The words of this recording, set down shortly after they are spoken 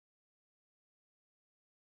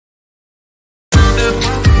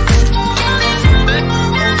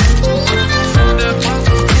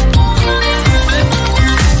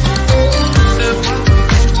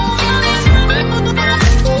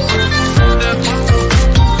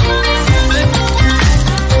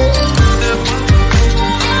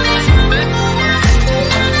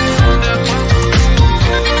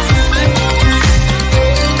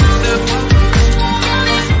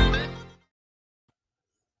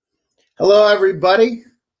Hello, everybody.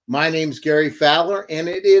 My name's Gary Fowler, and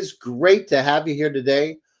it is great to have you here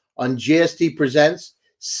today on GSD Presents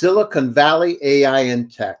Silicon Valley AI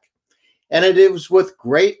and Tech. And it is with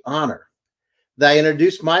great honor that I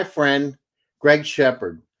introduce my friend, Greg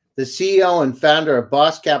Shepard, the CEO and founder of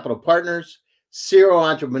Boss Capital Partners, serial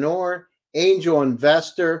entrepreneur, angel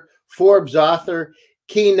investor, Forbes author,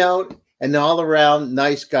 keynote, and all-around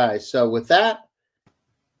nice guy. So with that,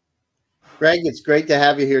 Greg, it's great to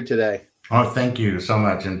have you here today. Oh, thank you so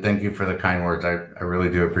much. And thank you for the kind words. I really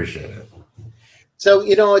do appreciate it. So,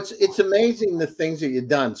 it's amazing the things that you've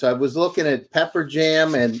done. So I was looking at Pepper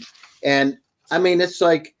Jam and I mean, it's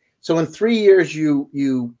like, so in 3 years,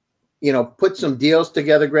 you put some deals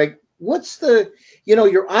together, Greg. What's the,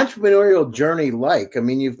 your entrepreneurial journey like? I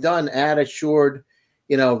mean, you've done Ad Assured,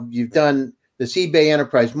 you've done this eBay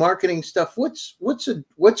enterprise marketing stuff. What's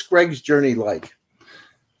Greg's journey like?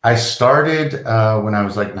 I started when I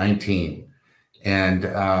was like 19, and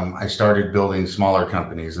I started building smaller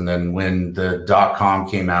companies. And then when the .com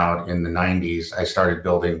came out in the 90s, I started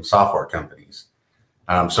building software companies.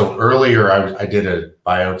 So earlier, I did a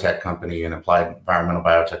biotech company, an applied environmental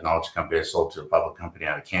biotechnology company. I sold to a public company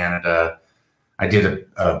out of Canada. I did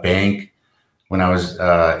a bank when I was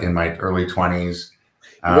in my early 20s.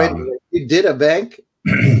 When you did a bank?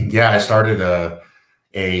 Yeah, I started a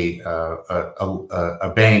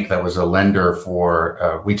bank that was a lender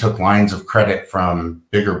for, we took lines of credit from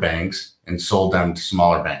bigger banks and sold them to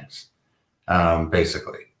smaller banks,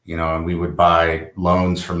 basically, and we would buy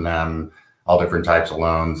loans from them, all different types of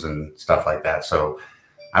loans and stuff like that. So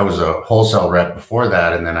I was a wholesale rep before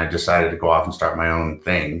that. And then I decided to go off and start my own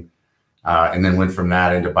thing. And then went from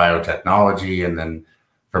that into biotechnology, and then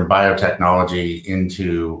from biotechnology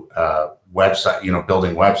into,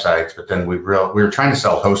 building websites. But then we were trying to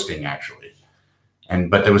sell hosting actually,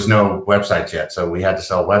 but there was no websites yet, so we had to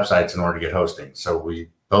sell websites in order to get hosting. So we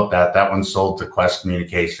built that. That one sold to Quest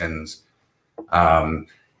Communications, and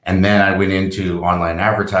then I went into online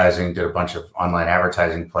advertising, did a bunch of online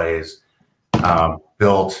advertising plays,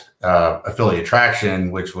 built Affiliate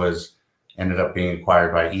Attraction, which ended up being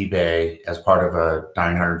acquired by eBay as part of a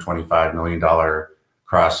 $925 million.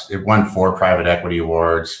 It won 4 private equity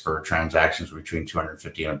awards for transactions between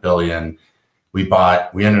 250 and $1 billion. We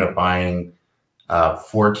ended up buying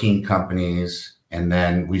 14 companies, and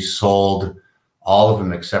then we sold all of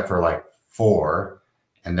them except for like 4.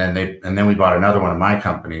 And then we bought another one of my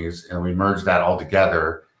companies, and we merged that all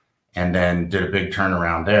together, and then did a big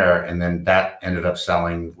turnaround there. And then that ended up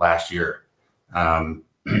selling last year.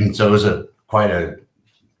 So it was quite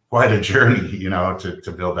a journey,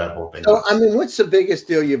 to build that whole thing. So, I mean, what's the biggest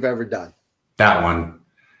deal you've ever done? That one.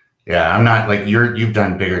 Yeah, I'm not like you've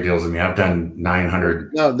done bigger deals than me. I've done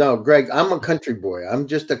 900. No, Greg, I'm a country boy. I'm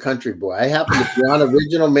just a country boy. I happen to be on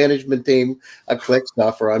original management team, a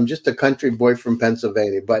ClickSuffer. I'm just a country boy from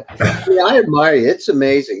Pennsylvania. But I admire you. It's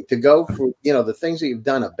amazing to go for, the things that you've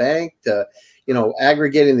done, a bank to,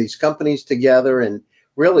 aggregating these companies together and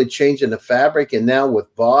really changing the fabric. And now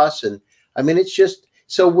with Boss. And I mean, it's just,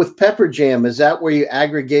 so with Pepper Jam, is that where you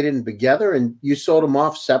aggregated them together and you sold them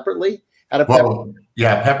off separately?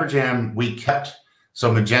 Yeah, Pepper Jam, we kept.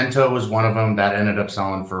 So Magento was one of them that ended up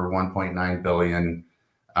selling for $1.9 billion.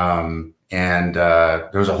 And there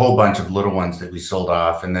was a whole bunch of little ones that we sold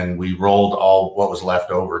off. And then we rolled all what was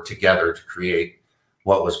left over together to create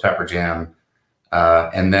what was Pepper Jam.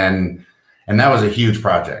 And that was a huge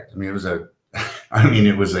project. I mean,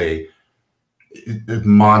 it was a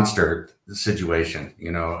monster situation,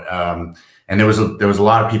 and there was a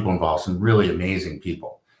lot of people involved, some really amazing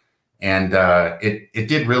people. And it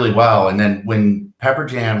did really well. And then when Pepper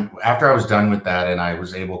Jam, after I was done with that and I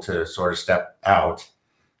was able to sort of step out,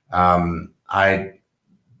 I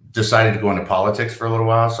decided to go into politics for a little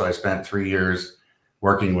while. So I spent 3 years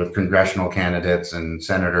working with congressional candidates and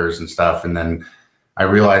senators and stuff. And then I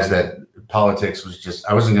realized that politics was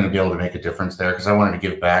I wasn't going to be able to make a difference there because I wanted to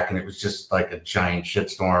give back. And it was just like a giant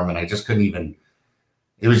shitstorm. And I just couldn't even,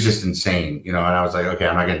 it was just insane, and I was like, okay,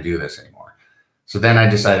 I'm not going to do this anymore. So then I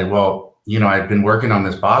decided, well, I've been working on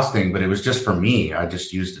this Boss thing, but it was just for me. I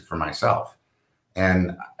just used it for myself.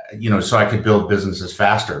 And, so I could build businesses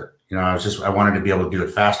faster. I wanted to be able to do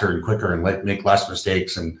it faster and quicker and make less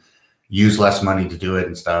mistakes and use less money to do it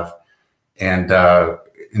and stuff. And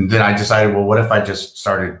then I decided, well, what if I just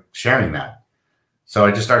started sharing that? So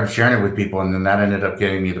I just started sharing it with people. And then that ended up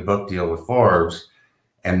getting me the book deal with Forbes.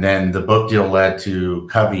 And then the book deal led to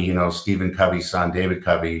Covey, Stephen Covey's son, David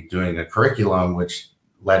Covey, doing a curriculum, which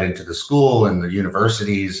led into the school and the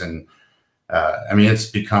universities. And it's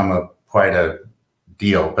become quite a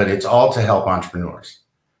deal, but it's all to help entrepreneurs.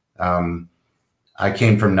 I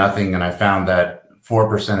came from nothing, and I found that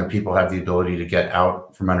 4% of people have the ability to get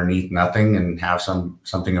out from underneath nothing and have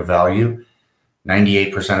something of value.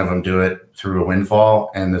 98% of them do it through a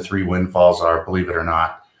windfall, and the 3 windfalls are, believe it or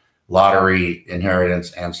not, lottery,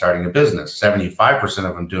 inheritance, and starting a business. 75%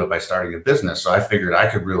 of them do it by starting a business. So I figured I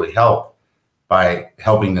could really help by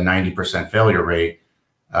helping the 90% failure rate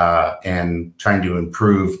and trying to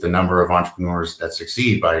improve the number of entrepreneurs that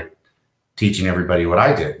succeed by teaching everybody what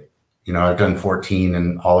I did. You know, I've done 14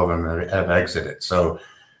 and all of them have exited. So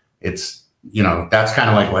it's, you know, that's kind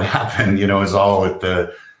of like what happened, you know, is all with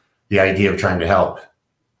the idea of trying to help.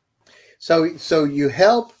 So you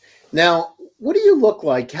help. Now, what do you look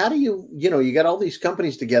like? How do you you got all these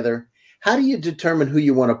companies together. How do you determine who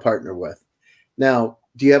you want to partner with? Now,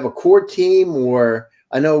 do you have a core team, or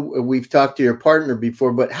I know we've talked to your partner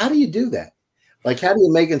before, but how do you do that? Like, how do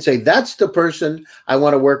you make and say, that's the person I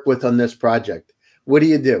want to work with on this project? What do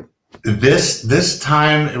you do? This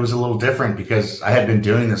time it was a little different because I had been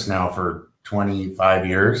doing this now for 25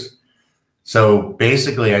 years. So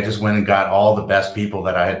basically I just went and got all the best people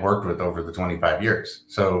that I had worked with over the 25 years.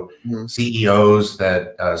 So CEOs,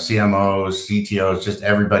 CMOs, CTOs, just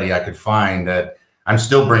everybody I could find. That I'm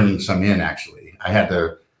still bringing some in. Actually, I had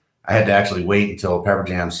to actually wait until Pepper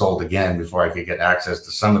Jam sold again before I could get access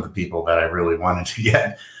to some of the people that I really wanted to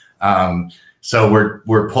get. So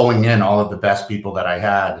we're pulling in all of the best people that I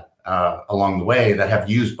had along the way that have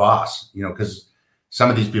used BOSS, you know, because some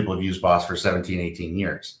of these people have used BOSS for 17, 18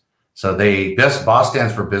 years. So BOSS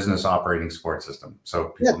stands for Business Operating Support System. So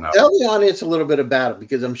people know. Tell the audience a little bit about it,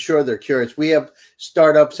 because I'm sure they're curious. We have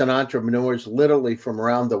startups and entrepreneurs literally from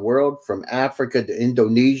around the world, from Africa to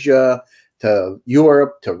Indonesia to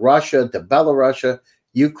Europe to Russia to Belarus,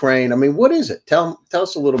 Ukraine. I mean, what is it? Tell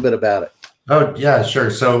us a little bit about it. Oh, yeah, sure.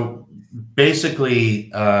 So basically,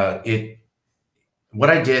 what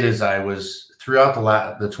I did is I was,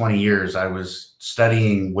 throughout the 20 years, I was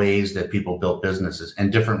studying ways that people built businesses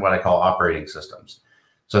and different, what I call operating systems.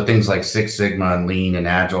 So things like Six Sigma and Lean and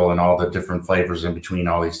Agile and all the different flavors in between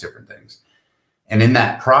all these different things. And in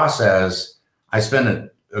that process, I spent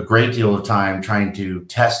a great deal of time trying to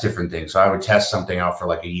test different things. So I would test something out for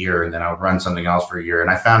like a year, and then I would run something else for a year. And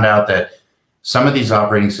I found out that some of these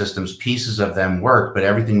operating systems, pieces of them worked, but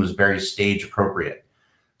everything was very stage appropriate.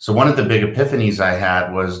 So one of the big epiphanies I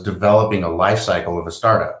had was developing a life cycle of a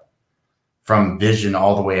startup, from vision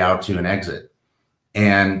all the way out to an exit.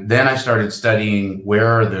 And then I started studying where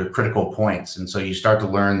are the critical points. And so you start to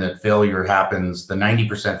learn that failure happens, the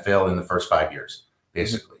 90% fail in the first 5 years,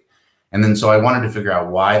 basically. And then so I wanted to figure out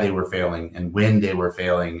why they were failing and when they were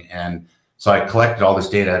failing. And so I collected all this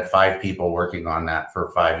data. I had 5 people working on that for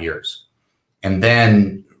 5 years. And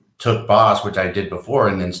then took BOSS, which I did before,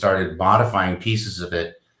 and then started modifying pieces of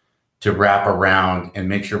it to wrap around and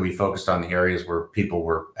make sure we focused on the areas where people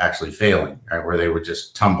were actually failing, right, where they would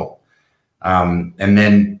just tumble, and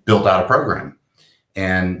then built out a program.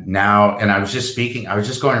 And I was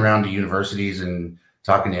just going around to universities and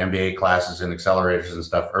talking to MBA classes and accelerators and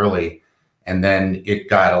stuff early. And then it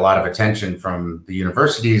got a lot of attention from the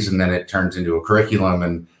universities, and then it turns into a curriculum,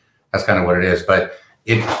 and that's kind of what it is. But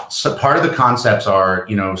so part of the concepts are,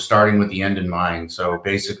 you know, starting with the end in mind. So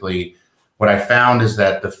basically, what I found is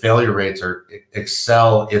that the failure rates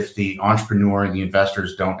excel if the entrepreneur and the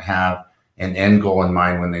investors don't have an end goal in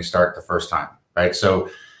mind when they start the first time, right? So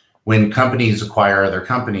when companies acquire other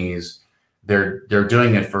companies, they're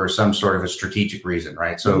doing it for some sort of a strategic reason,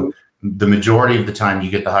 right? So the majority of the time you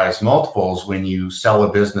get the highest multiples when you sell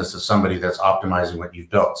a business to somebody that's optimizing what you've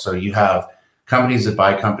built. So you have companies that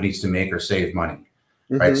buy companies to make or save money.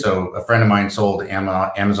 Right. So a friend of mine sold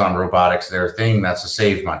Amazon Robotics, their thing, that's to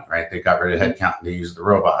save money, right? They got rid of headcount and they use the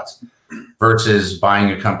robots, versus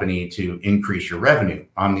buying a company to increase your revenue.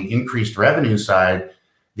 On the increased revenue side,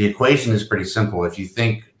 the equation is pretty simple. If you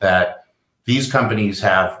think that these companies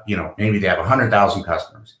have, you know, maybe they have 100,000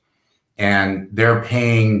 customers and they're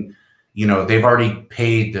paying, you know, they've already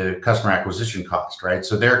paid the customer acquisition cost, right?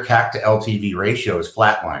 So their CAC to LTV ratio is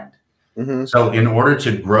flatlined. So in order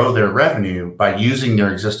to grow their revenue by using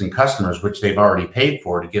their existing customers, which they've already paid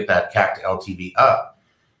for, to get that CAC to LTV up,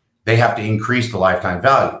 they have to increase the lifetime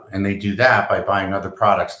value. And they do that by buying other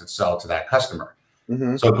products that sell to that customer.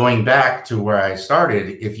 So going back to where I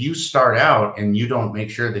started, if you start out and you don't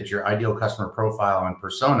make sure that your ideal customer profile and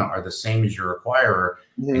persona are the same as your acquirer,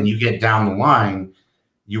 and you get down the line,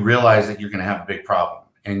 you realize that you're going to have a big problem.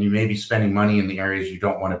 And you may be spending money in the areas you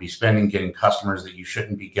don't want to be spending, getting customers that you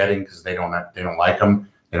shouldn't be getting because they don't like them.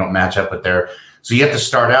 They don't match up with their. So you have to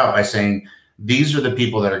start out by saying, these are the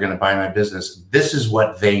people that are going to buy my business. This is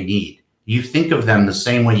what they need. You think of them the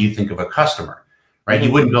same way you think of a customer, right?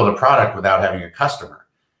 You wouldn't build a product without having a customer.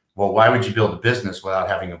 Well, why would you build a business without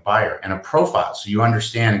having a buyer and a profile? So you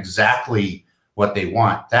understand exactly what they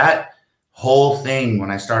want. That whole thing,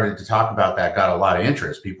 when I started to talk about that, got a lot of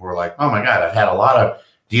interest. People were like, oh my God, I've had a lot of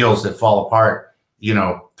deals that fall apart,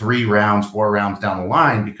 3 rounds, 4 rounds down the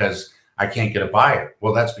line because I can't get a buyer.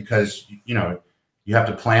 Well, that's because, you have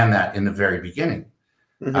to plan that in the very beginning.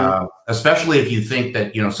 Especially if you think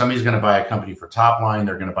that, somebody's going to buy a company for top line,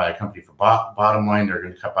 they're going to buy a company for bottom line, they're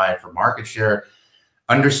going to buy it for market share.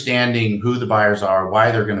 Understanding who the buyers are,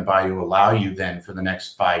 why they're going to buy you, allow you then for the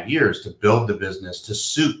next 5 years to build the business to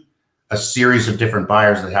suit a series of different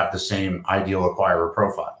buyers that have the same ideal acquirer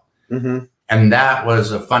profile. And that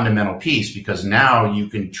was a fundamental piece, because now you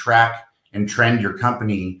can track and trend your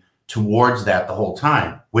company towards that the whole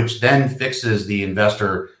time, which then fixes the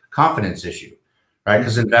investor confidence issue, right?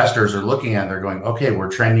 Because investors are looking at it, they're going, okay,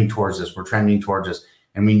 we're trending towards this, we're trending towards this.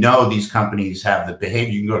 And we know these companies have the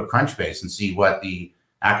behavior. You can go to Crunchbase and see what the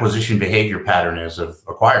acquisition behavior pattern is of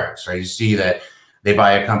acquirers, right? You see that they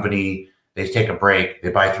buy a company, they take a break, they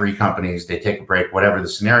buy 3 companies, they take a break, whatever the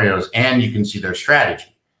scenario is, and you can see their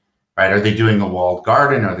strategy, right? Are they doing a walled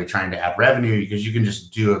garden? Are they trying to add revenue? Because you can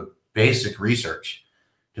just do a basic research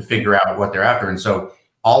to figure out what they're after. And so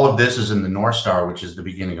all of this is in the North Star, which is the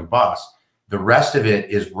beginning of Boss. The rest of it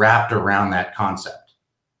is wrapped around that concept,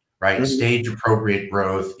 right? Stage appropriate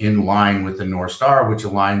growth in line with the North Star, which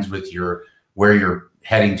aligns with where you're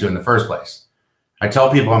heading to in the first place. I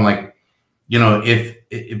tell people, I'm like,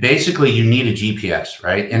 basically you need a GPS,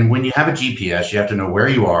 right? And when you have a GPS, you have to know where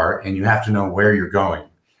you are and you have to know where you're going.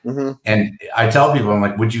 And I tell people, I'm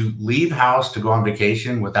like, would you leave house to go on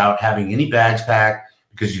vacation without having any bags packed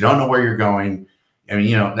because you don't know where you're going? I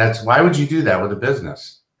mean, why would you do that with a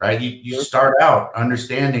business, right? You start out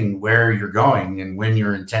understanding where you're going and when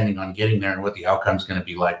you're intending on getting there and what the outcome's going to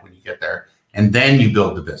be like when you get there. And then you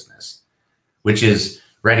build the business, which is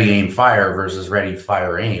ready, aim, fire versus ready,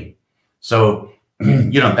 fire, aim. So,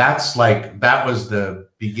 that was the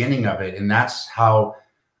beginning of it. And that's how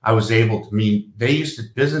I was able to,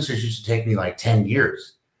 businesses used to take me like 10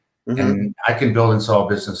 years and I can build and sell a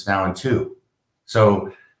business now in 2.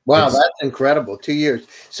 So, wow, that's incredible. 2 years.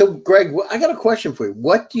 So Greg, I got a question for you.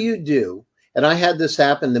 What do you do? And I had this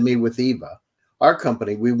happen to me with Eva, our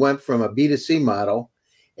company. We went from a B2C model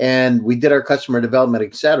and we did our customer development,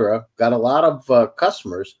 et cetera, got a lot of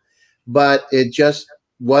customers, but it just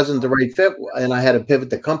wasn't the right fit. And I had to pivot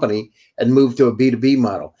the company and move to a B2B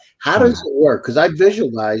model. How does it work? Because I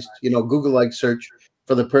visualized, Google like search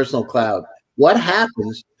for the personal cloud. What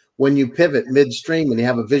happens when you pivot midstream and you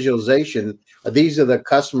have a visualization of these are the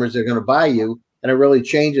customers that are going to buy you, and it really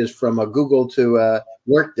changes from a Google to a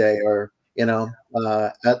Workday or,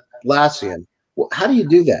 Atlassian? How do you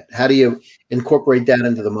do that? How do you incorporate that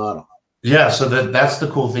into the model? Yeah, so that's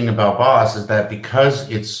the cool thing about Boss, is that because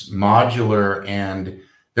it's modular and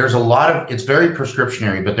there's it's very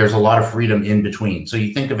prescriptionary, but there's a lot of freedom in between. So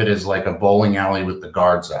you think of it as like a bowling alley with the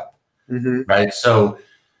guards up, right? So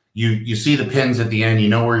you see the pins at the end, you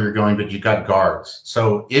know where you're going, but you got guards.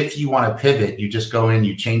 So if you want to pivot, you just go in,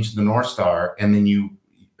 you change the North Star, and then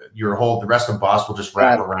the rest of Boss will just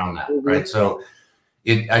wrap around that, right? So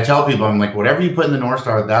I tell people, I'm like, whatever you put in the North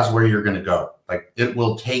Star, that's where you're going to go. Like, it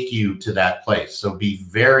will take you to that place. So be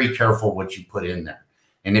very careful what you put in there.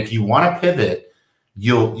 And if you want to pivot,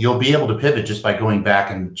 you'll be able to pivot just by going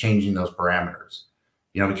back and changing those parameters,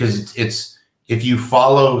 because it's if you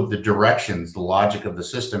follow the directions, the logic of the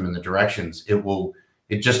system and the directions,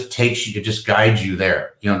 it just guides you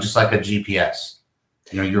there, just like a GPS,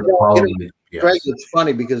 you're following the GPS. Greg, it's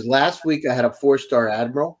funny because last week I had a 4-star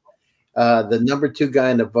admiral, the number 2 guy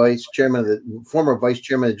and the former vice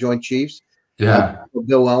chairman of the Joint Chiefs,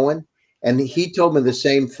 Bill Owen. And he told me the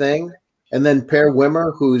same thing. And then Per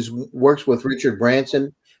Wimmer, who works with Richard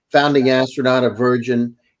Branson, founding astronaut of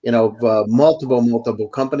Virgin, multiple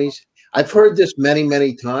companies. I've heard this many,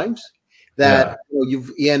 many times that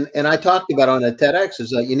and I talked about on a TEDx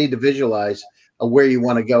is that you need to visualize where you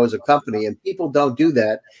want to go as a company, and people don't do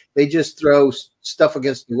that. They just throw stuff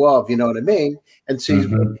against the wall, if you know what I mean, and see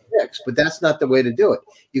what it fix. But that's not the way to do it.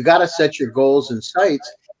 You got to set your goals and sights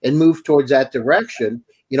and move towards that direction,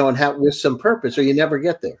 and with some purpose, or you never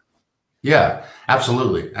get there. Yeah,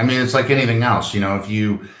 absolutely. I mean, it's like anything else.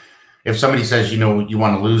 If somebody says, you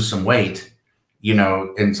want to lose some weight,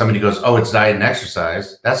 and somebody goes, oh, it's diet and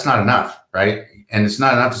exercise, that's not enough, right? And it's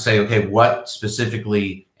not enough to say, okay, what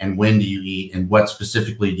specifically and when do you eat, and what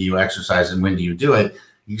specifically do you exercise and when do you do it?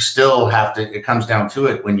 You still have to, it comes down to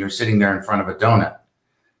it when you're sitting there in front of a donut,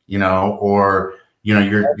 or you know,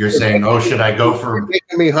 you're saying, oh, should I go for? You're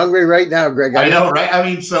making me hungry right now, Greg. I know, right? I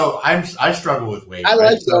mean, so I struggle with weight. I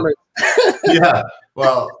right? like donuts. Yeah.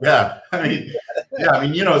 Well, yeah. I mean,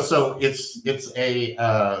 you know, so it's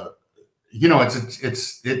a you know,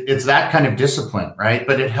 it's that kind of discipline, right?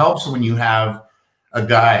 But it helps when you have a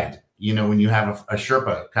guide, you know, when you have a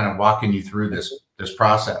Sherpa kind of walking you through this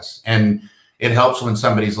process. And it helps when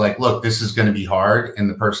somebody's like, look, this is going to be hard, and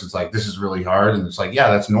the person's like, this is really hard, and it's like,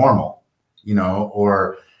 yeah, that's normal, you know,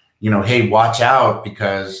 or, you know, hey, watch out,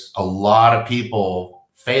 because a lot of people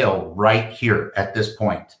fail right here at this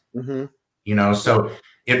point. Mm-hmm. You know, so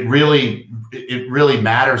it really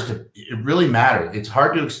matters it really matters. It's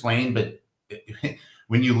hard to explain, but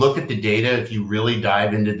when you look at the data, if you really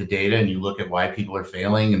dive into the data and you look at why people are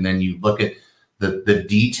failing, and then you look at the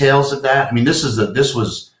details of that, I mean, this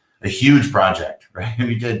was a huge project,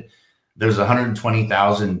 right? There's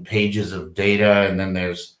 120,000 pages of data, and then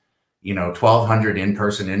there's, you know, 1,200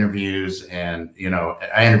 in-person interviews. And, you know,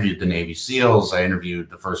 I interviewed the Navy SEALs, I interviewed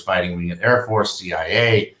the first fighting wing of the Air Force,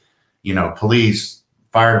 CIA, you know, police,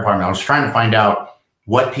 fire department. I was trying to find out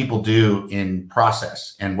what people do in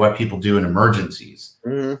process and what people do in emergencies,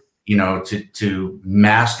 Mm-hmm. you know, to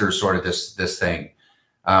master sort of this thing.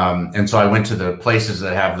 And so I went to the places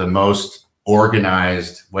that have the most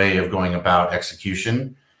organized way of going about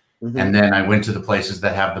execution. Mm-hmm. And then I went to the places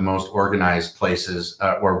that have the most organized places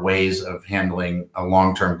or ways of handling a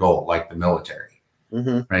long-term goal, like the military.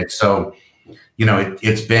 Mm-hmm. Right. So, you know,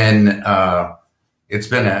 it's been a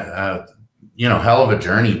you know, hell of a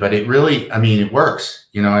journey, but it really, I mean, it works,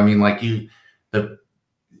 you know, I mean, like I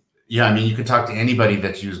mean, you could talk to anybody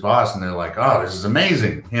that's used Boss and they're like, oh, this is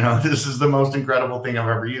amazing. You know, this is the most incredible thing I've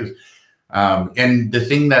ever used. And the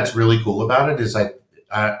thing that's really cool about it is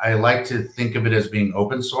I like to think of it as being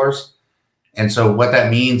open source. And so what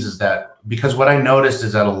that means is that, because what I noticed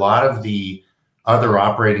is that a lot of the other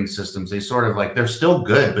operating systems, they sort of like, they're still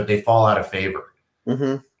good, but they fall out of favor.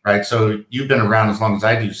 Mm-hmm. Right. So you've been around as long as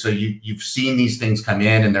I do. So you've seen these things come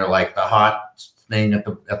in, and they're like the hot thing at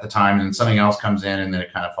the time, and then something else comes in, and then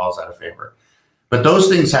it kind of falls out of favor. But those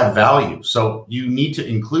things have value. So you need to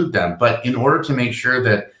include them. But in order to make sure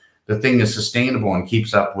that the thing is sustainable and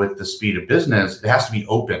keeps up with the speed of business, it has to be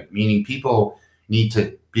open, meaning people need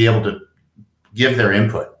to be able to give their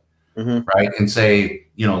input, Mm-hmm. right? And say,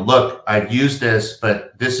 you know, look, I've used this,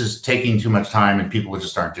 but this is taking too much time and people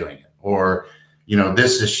just aren't doing it. Or, you know,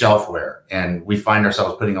 this is shelfware and we find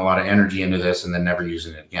ourselves putting a lot of energy into this and then never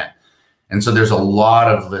using it again. And so there's a lot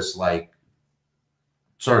of this like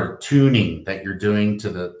sort of tuning that you're doing to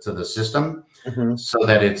the system, Mm-hmm. so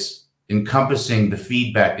that it's encompassing the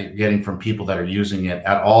feedback that you're getting from people that are using it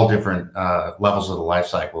at all different levels of the life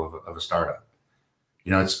cycle of a startup.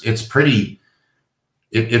 You know, it's really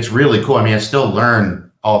cool. I mean, I still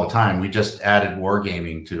learn all the time. We just added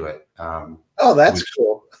wargaming to it. Oh, that's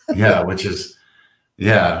cool.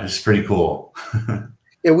 Yeah, it's pretty cool.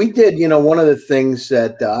 Yeah, we did. You know, one of the things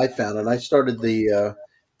that I found, and I started the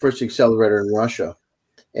first accelerator in Russia,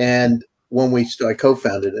 and when I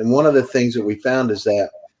co-founded, and one of the things that we found is that,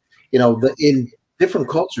 you know, in different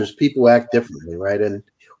cultures, people act differently, right? And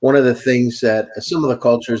one of the things that some of the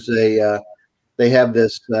cultures, they have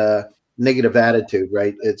this negative attitude,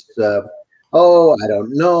 right? It's, oh, I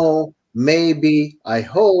don't know, maybe, I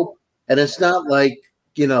hope. And it's not like,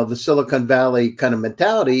 you know, the Silicon Valley kind of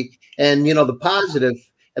mentality and, you know, the positive.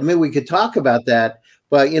 I mean, we could talk about that,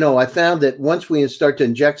 but, you know, I found that once we start to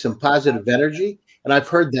inject some positive energy, and I've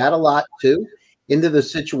heard that a lot too, into the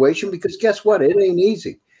situation, because guess what? It ain't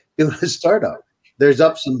easy doing a startup. There's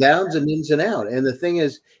ups and downs and ins and outs. And the thing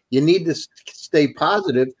is, you need to stay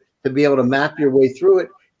positive to be able to map your way through it,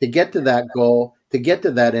 to get to that goal, to get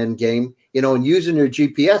to that end game, you know, and using your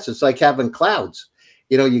GPS. It's like having clouds.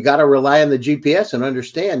 You know, you got to rely on the GPS and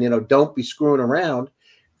understand, you know, don't be screwing around.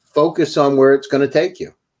 Focus on where it's going to take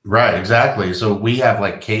you. Right, exactly. So we have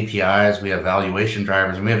like KPIs, we have valuation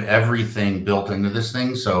drivers, and we have everything built into this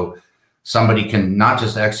thing. So somebody can not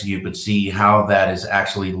just execute, but see how that is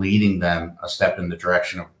actually leading them a step in the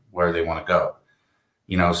direction of where they want to go.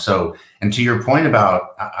 You know, so, and to your point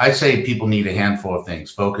about, I say people need a handful of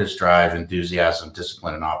things: focus, drive, enthusiasm,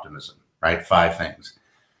 discipline, and optimism, right? 5 things.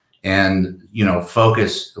 And, you know,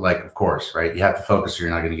 focus, like, of course, right? You have to focus or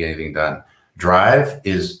you're not going to get anything done. Drive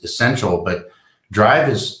is essential, but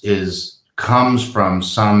drive comes from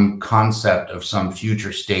some concept of some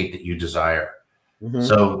future state that you desire. Mm-hmm.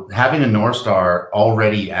 So having a North Star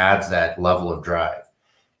already adds that level of drive.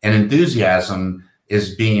 And enthusiasm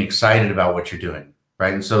is being excited about what you're doing,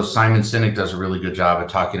 right? And so Simon Sinek does a really good job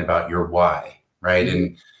of talking about your why, right?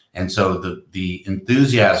 Mm-hmm. And so the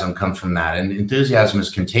enthusiasm comes from that, and enthusiasm is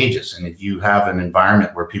contagious. And if you have an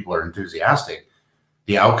environment where people are enthusiastic,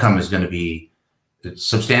 the outcome is going to be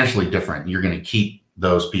substantially different. You're going to keep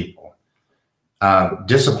those people.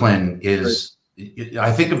 Discipline is,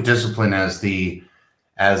 I think of discipline as the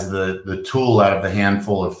tool out of the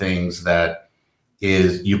handful of things that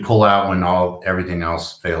is you pull out when everything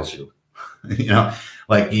else fails you. You know,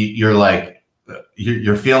 like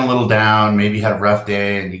you're feeling a little down, maybe you had a rough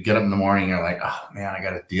day, and you get up in the morning, you're like, oh man, I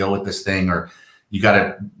got to deal with this thing, or you got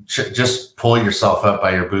to just pull yourself up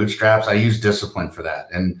by your bootstraps. I use discipline for that.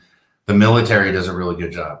 And the military does a really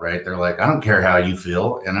good job, right? They're like, I don't care how you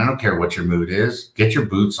feel, and I don't care what your mood is. Get your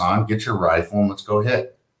boots on, get your rifle, and let's go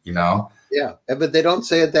hit, you know? Yeah, but they don't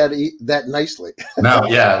say it that nicely. No,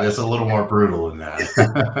 yeah, it's a little more brutal than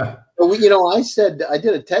that. Well, you know, I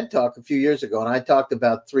did a TED Talk a few years ago, and I talked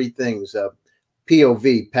about three things: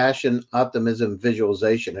 POV, passion, optimism,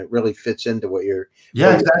 visualization. It really fits into what you're.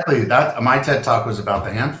 Yeah, exactly. That my TED Talk was about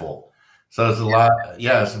the handful, so it's a lot.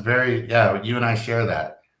 Yeah, it's very. Yeah, you and I share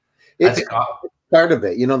that. It's part of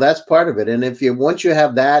it. You know, that's part of it. And once you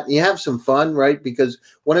have that, you have some fun, right? Because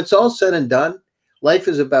when it's all said and done, life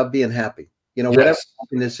is about being happy. You know, whatever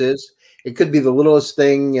happiness is, it could be the littlest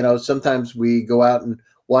thing. You know, sometimes we go out and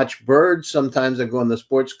watch birds. Sometimes I go in the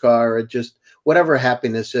sports car, or just whatever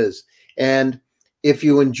happiness is. And if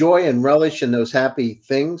you enjoy and relish in those happy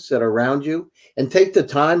things that are around you, and take the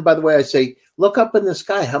time, by the way, I say, look up in the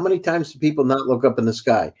sky. How many times do people not look up in the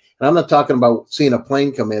sky? And I'm not talking about seeing a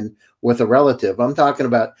plane come in with a relative. I'm talking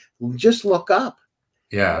about just look up.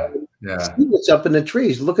 Yeah. Yeah. See what's up in the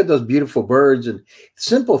trees. Look at those beautiful birds and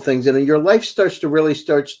simple things. And your life starts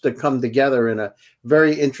to come together in a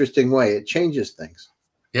very interesting way. It changes things.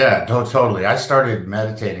 Yeah, totally. I started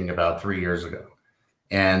meditating about 3 years ago,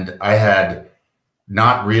 and I had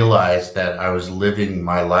not realized that I was living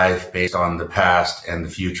my life based on the past and the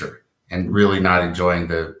future, and really not enjoying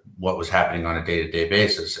what was happening on a day-to-day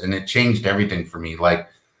basis. And it changed everything for me. Like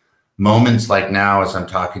moments like now, as I'm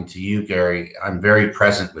talking to you, Gary, I'm very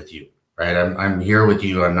present with you, right? I'm here with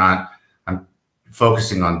you. I'm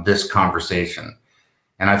focusing on this conversation.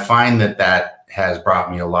 And I find that has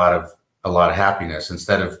brought me a lot of happiness,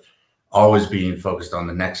 instead of always being focused on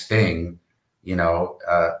the next thing. You know,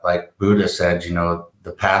 like Buddha said, you know,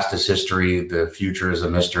 the past is history, the future is a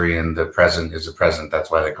mystery, and the present is a present.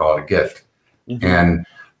 That's why they call it a gift. Mm-hmm. And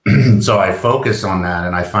so I focus on that,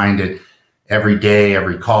 and I find it every day,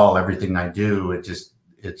 every call, everything I do, it's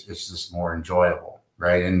just more enjoyable,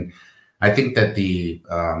 right? And I think that the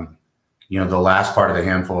last part of the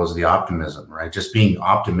handful is the optimism, right? Just being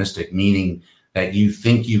optimistic, meaning that you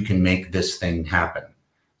think you can make this thing happen.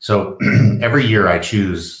 So every year I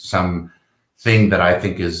choose some thing that I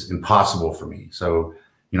think is impossible for me. So,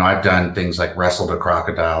 you know, I've done things like wrestled a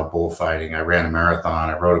crocodile, bullfighting. I ran a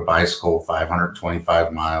marathon. I rode a bicycle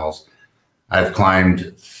 525 miles. I've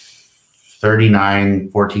climbed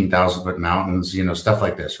 14,000 foot mountains, you know, stuff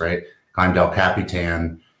like this, right? Climbed El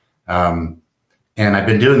Capitan. And I've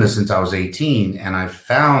been doing this since I was 18. And I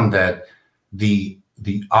found that the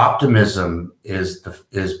optimism is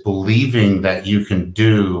believing that you can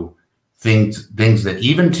do things that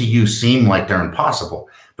even to you seem like they're impossible,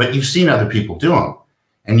 but you've seen other people do them,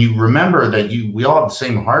 and you remember that we all have the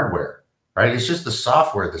same hardware, right? It's just the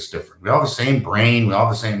software that's different. We all have the same brain. We all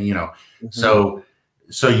have the same, you know. Mm-hmm.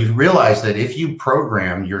 So you realize that if you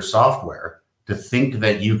program your software to think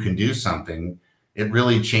that you can do something, it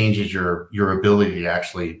really changes your ability to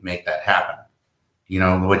actually make that happen. You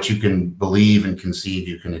know, what you can believe and conceive,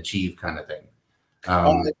 you can achieve, kind of thing.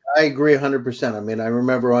 I agree 100%. I mean, I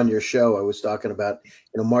remember on your show, I was talking about,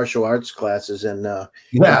 you know, martial arts classes, and a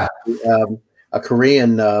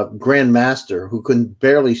Korean grandmaster who couldn't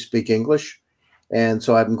barely speak English. And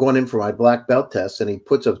so I'm going in for my black belt test, and he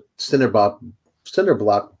puts a cinder block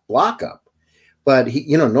up. But he,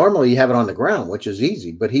 you know, normally you have it on the ground, which is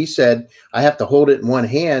easy. But he said, I have to hold it in one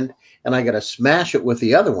hand and I got to smash it with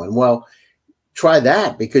the other one. Well, try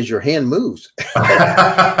that, because your hand moves.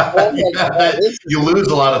 You lose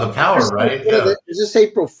a lot of the power, right? Yeah. Is this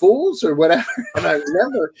April Fool's or whatever? And I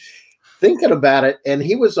remember thinking about it, and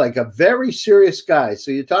he was like a very serious guy.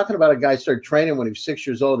 So you're talking about a guy started training when he was 6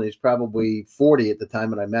 years old, and he's probably 40 at the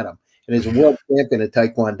time when I met him, and he's a world champion at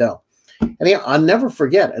Taekwondo. And I'll never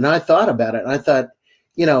forget. And I thought about it, and I thought,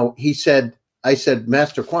 you know, I said,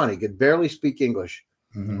 Master Kwan, he could barely speak English,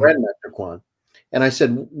 Grandmaster Kwan. And I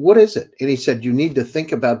said, what is it? And he said, you need to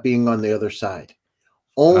think about being on the other side.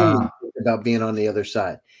 Only think about being on the other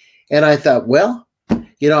side. And I thought, well,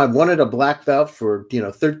 you know, I've wanted a black belt for,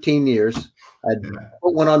 13 years. I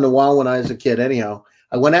put one on the wall when I was a kid. Anyhow,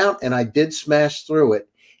 I went out and I did smash through it.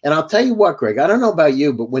 And I'll tell you what, Greg, I don't know about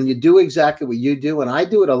you, but when you do exactly what you do, and I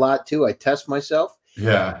do it a lot too, I test myself.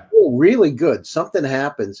 Yeah. I feel really good. Something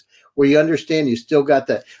happens where you understand you still got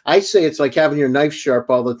that. I say it's like having your knife sharp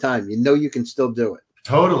all the time. You know you can still do it.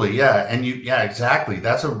 Totally. Yeah. And yeah, exactly.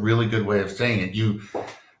 That's a really good way of saying it.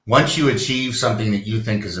 Once you achieve something that you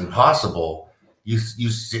think is impossible, you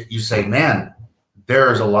say, man,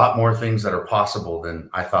 there's a lot more things that are possible than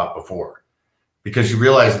I thought before, because you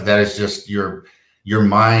realize that is just your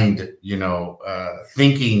mind,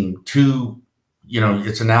 thinking to,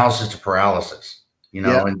 it's analysis to paralysis,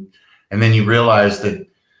 Yeah. and then you realize that,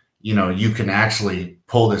 you can actually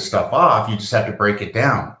pull this stuff off. You just have to break it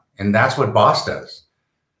down. And that's what Boss does.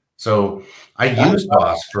 So I use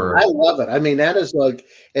Boss for. I love it. I mean, that is like,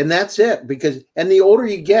 and that's it, because, and the older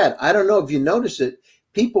you get, I don't know if you notice it,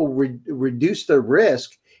 people reduce their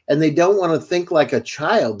risk, and they don't want to think like a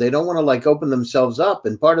child. They don't want to like open themselves up.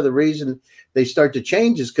 And part of the reason they start to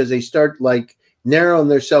change is because they start like narrowing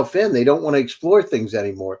themselves in. They don't want to explore things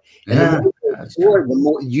anymore. And the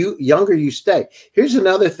more younger you stay. Here's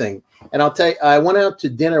another thing. And I'll tell you, I went out to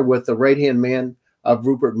dinner with the right-hand man of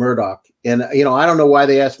Rupert Murdoch. And, I don't know why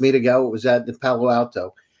they asked me to go. It was at the Palo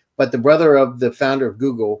Alto. But the brother of the founder of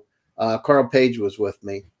Google, Carl Page, was with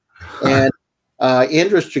me. And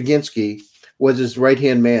Andras Chaginski was his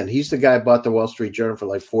right-hand man. He's the guy who bought the Wall Street Journal for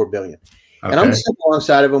like $4 billion. Okay. And I'm sitting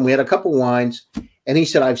alongside of him. We had a couple wines. And he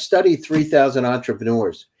said, I've studied 3,000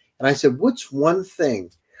 entrepreneurs. And I said, what's one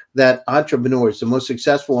thing that entrepreneurs, the most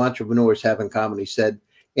successful entrepreneurs, have in common? He said,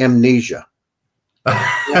 amnesia. What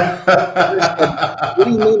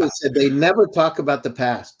do you mean? He said, they never talk about the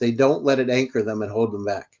past. They don't let it anchor them and hold them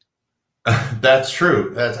back. That's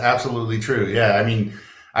true. That's absolutely true. Yeah. I mean,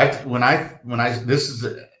 this is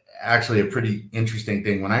actually a pretty interesting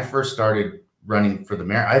thing. When I first started running for the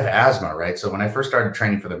marathon, I have asthma, right? So when I first started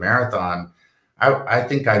training for the marathon, I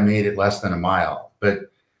think I made it less than a mile,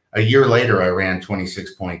 but a year later I ran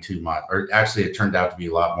 26.2 miles, or actually it turned out to be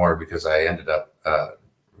a lot more, because I ended up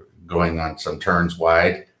going on some turns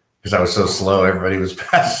wide because I was so slow. Everybody was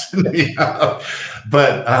passing me up,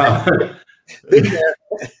 but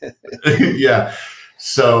yeah.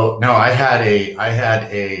 So no, I had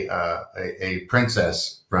a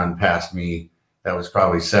princess run past me that was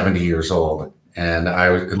probably 70 years old, and I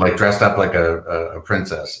was like dressed up like a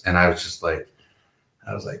princess, and I was like,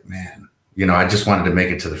 man, I just wanted to make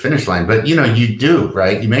it to the finish line. But you do,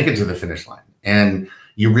 right? You make it to the finish line, and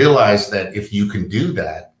you realize that if you can do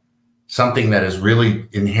that, something that is really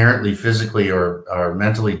inherently physically or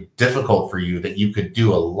mentally difficult for you, that you could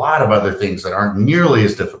do a lot of other things that aren't nearly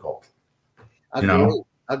as difficult.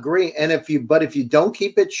 Agree. And if you don't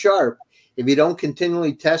keep it sharp, if you don't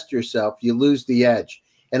continually test yourself, you lose the edge.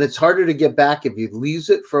 And it's harder to get back if you lose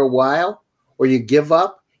it for a while or you give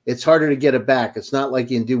up. It's harder to get it back. It's not like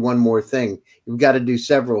you can do one more thing. You've got to do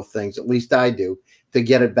several things, at least I do, to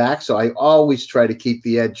get it back. So I always try to keep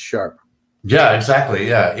the edge sharp. Yeah, exactly.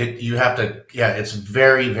 Yeah. It's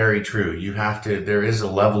very, very true. There is a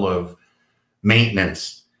level of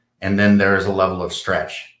maintenance, and then there is a level of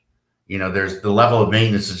stretch. There's the level of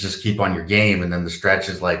maintenance is just keep on your game. And then the stretch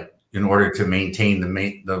is like, in order to maintain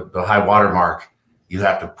the high water mark, you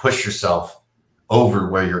have to push yourself over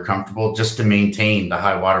where you're comfortable just to maintain the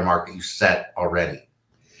high water mark that you set already.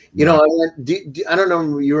 I don't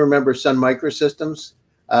know if you remember Sun Microsystems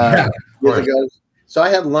years ago. So I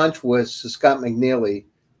had lunch with Scott McNealy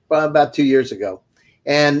about 2 years ago.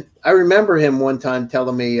 And I remember him one time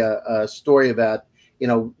telling me a story about,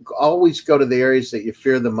 always go to the areas that you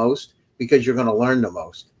fear the most, because you're going to learn the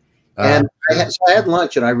most. And I had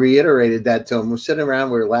lunch, and I reiterated that to him. We're sitting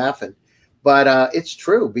around, we were laughing. But it's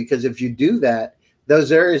true, because if you do that,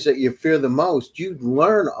 those areas that you fear the most, you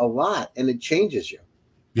learn a lot, and it changes you.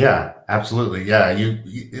 Yeah, absolutely. Yeah.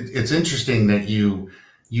 It's interesting that you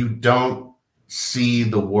don't see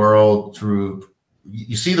the world through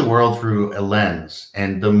a lens,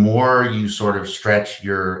 and the more you sort of stretch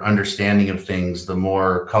your understanding of things, the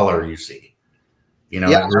more color you see.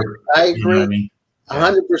 Yeah, I agree.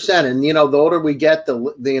 100%. And the older we get,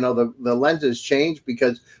 the lenses change,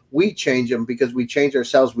 because we change them, because we change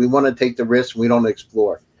ourselves. We want to take the risk. We don't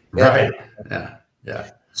explore. Right.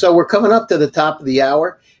 Yeah. So we're coming up to the top of the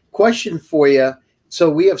hour. Question for you. So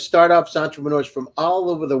we have startups, entrepreneurs from all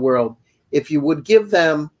over the world. If you would give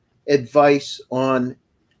them advice on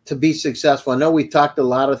to be successful, I know we talked a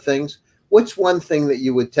lot of things. What's one thing that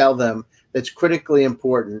you would tell them that's critically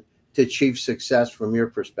important to achieve success from your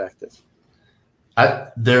perspective?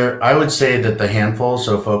 I would say that the handful,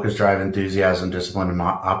 so focus, drive, enthusiasm, discipline, and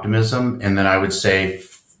optimism. And then I would say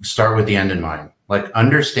start with the end in mind. Like,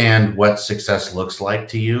 understand what success looks like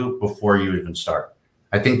to you before you even start.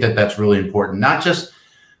 I think that that's really important, not just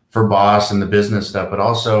for Boss and the business stuff, but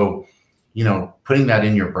also, you know, putting that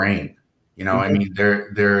in your brain. You know, I mean,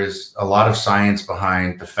 there is a lot of science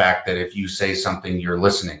behind the fact that if you say something, you're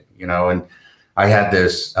listening, you know. And I had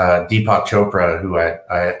this Deepak Chopra, who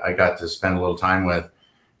I got to spend a little time with.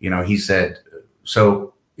 You know, he said,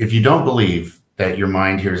 so if you don't believe that your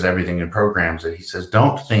mind hears everything and programs it, he says,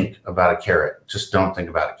 don't think about a carrot. Just don't think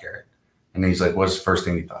about a carrot. And he's like, what's the first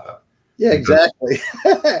thing you thought of? Yeah, exactly.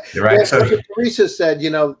 You're right. So Teresa said, you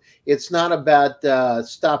know, it's not about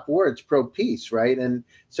stop war, it's pro peace, right? And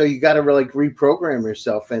so you got to really reprogram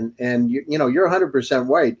yourself, and you know, you're 100%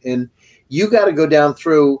 right, and you got to go down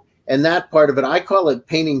through, and that part of it, I call it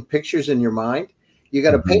painting pictures in your mind. You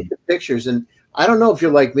got to paint the pictures, and I don't know if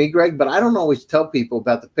you're like me, Greg, but I don't always tell people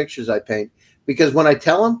about the pictures I paint, because when I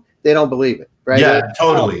tell them, they don't believe it, right? Yeah, like,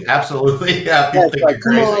 totally, absolutely. Yeah, it's like,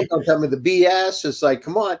 come on, don't tell me the BS. It's like,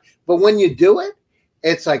 come on. But when you do it,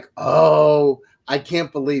 it's like, oh, I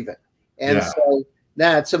can't believe it. And so,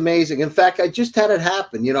 it's amazing. In fact, I just had it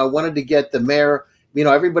happen. You know, I wanted to get the mayor, you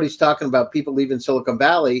know, everybody's talking about people leaving Silicon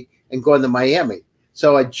Valley and going to Miami.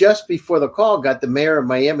 So I just before the call got the mayor of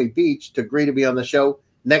Miami Beach to agree to be on the show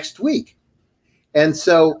next week. And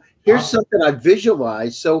so here's something I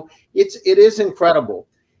visualized. So it is incredible.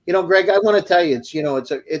 You know, Greg, I want to tell you,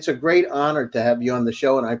 it's a great honor to have you on the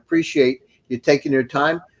show, and I appreciate you taking your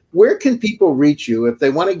time. Where can people reach you if they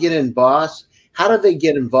want to get in Boss? How do they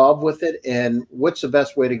get involved with it, and what's the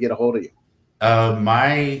best way to get a hold of you?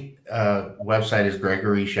 My website is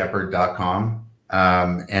gregoryshepard.com.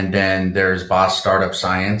 And then there's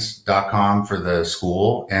bossstartupscience.com for the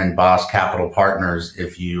school, and Boss Capital Partners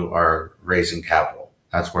if you are raising capital.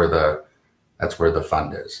 That's where the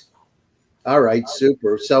fund is. All right,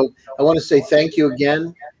 super. So I want to say thank you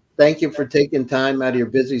again. Thank you for taking time out of your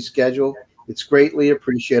busy schedule. It's greatly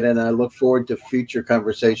appreciated, and I look forward to future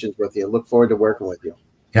conversations with you. Look forward to working with you.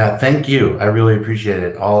 Yeah, thank you. I really appreciate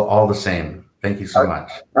it. All the same. Thank you so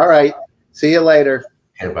much. All right. See you later.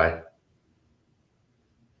 Okay, bye.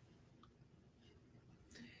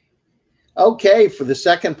 Okay, for the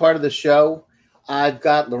second part of the show, I've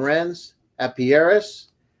got Lorenz Apieris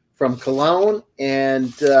from Cologne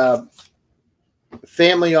and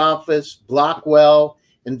family office, Blockwell,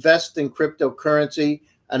 invest in cryptocurrency,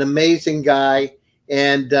 an amazing guy.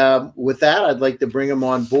 And with that, I'd like to bring him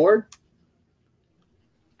on board.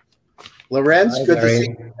 Lorenz, Hi, good Gary. to see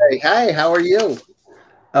you today. Hi, how are you?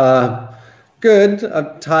 Good.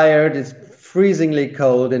 I'm tired. It's freezingly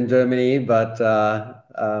cold in Germany, but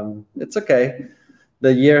it's okay.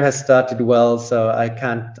 The year has started well, so I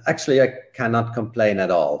cannot complain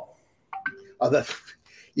at all. Oh,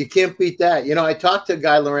 you can't beat that. You know, I talked to a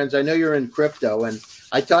guy, Lorenz, I know you're in crypto, and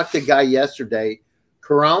I talked to a guy yesterday,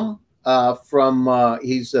 Karam,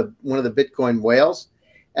 he's one of the Bitcoin whales.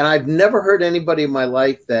 And I've never heard anybody in my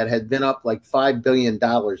life that had been up like $5 billion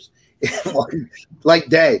in one like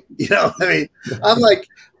day. You know, I mean,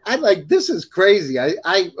 I'm like, this is crazy.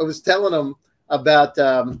 I was telling him about,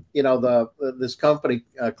 you know, this company,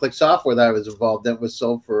 Click Software that I was involved in, was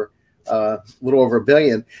sold for a little over $1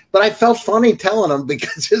 billion. But I felt funny telling him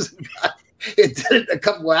because it did it in a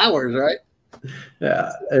couple of hours, right?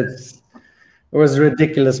 Yeah, it was a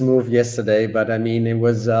ridiculous move yesterday, but I mean, it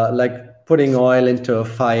was like putting oil into a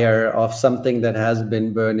fire of something that has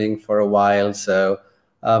been burning for a while. So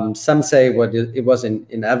some say it was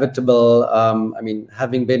inevitable. I mean,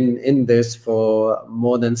 having been in this for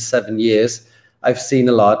more than 7 years, I've seen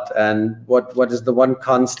a lot. And what is the one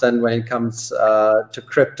constant when it comes to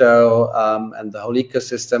crypto and the whole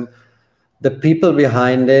ecosystem? The people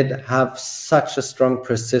behind it have such a strong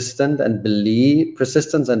persistence and believe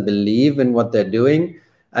in what they're doing.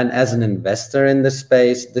 And as an investor in this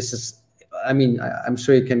space, this is, I mean, I'm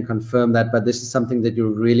sure you can confirm that, but this is something that you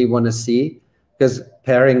really want to see, because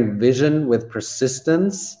pairing vision with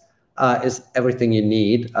persistence is everything you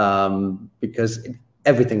need, because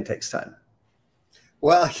everything takes time.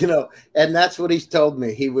 Well, you know, and that's what he's told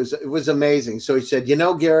me. It was amazing. So he said, you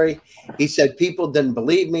know, Gary, he said, people didn't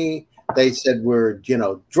believe me. They said we're, you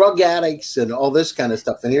know, drug addicts and all this kind of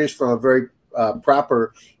stuff. And he's from a very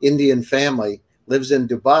proper Indian family, lives in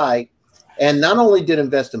Dubai, and not only did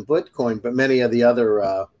invest in Bitcoin, but many of the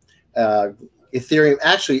other Ethereum,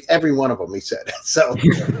 actually every one of them, he said. So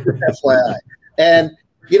FYI. And,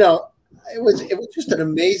 you know, it was just an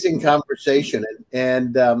amazing conversation.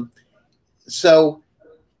 And so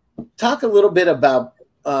talk a little bit about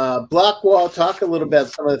Blockwell, talk a little about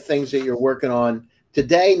some of the things that you're working on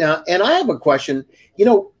today. Now, and I have a question. You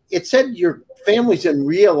know, it said your family's in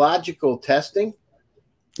rheological testing.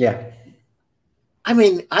 Yeah. I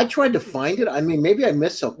mean, I tried to find it. I mean, maybe I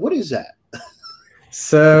missed something. What is that?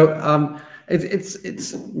 So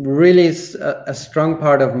it's really a strong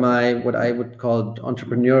part of my what I would call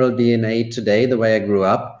entrepreneurial DNA today, the way I grew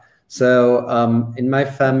up. So in my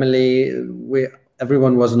family,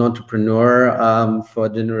 everyone was an entrepreneur for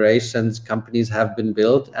generations. Companies have been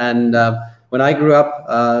built, and when I grew up,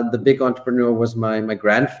 the big entrepreneur was my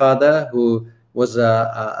grandfather, who was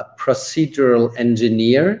a procedural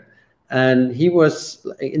engineer. And he was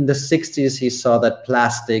in the 60s, he saw that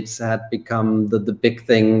plastics had become the big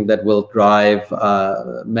thing that will drive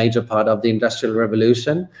a major part of the Industrial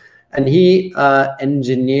Revolution. And he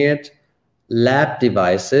engineered lab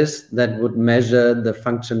devices that would measure the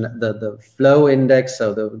function, the flow index,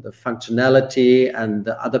 so the functionality and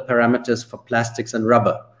the other parameters for plastics and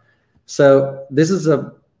rubber. So this is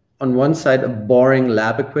on one side, a boring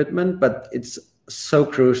lab equipment, but it's so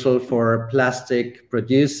crucial for plastic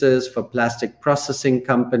producers, for plastic processing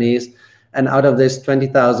companies. And out of this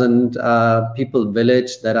 20,000 people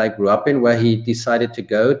village that I grew up in, where he decided to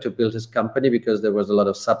go to build his company because there was a lot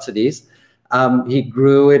of subsidies, he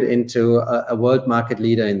grew it into a world market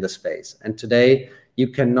leader in the space. And today you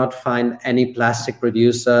cannot find any plastic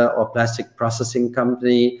producer or plastic processing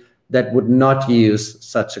company that would not use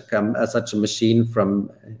such a machine from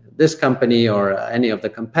this company or any of the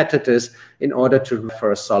competitors in order to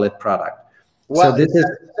for a solid product. Well, so this is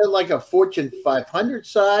like a Fortune 500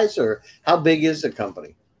 size, or how big is the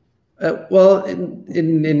company? Well,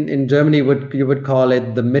 in Germany, you would call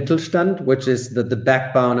it the Mittelstand, which is the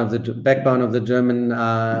backbone of the German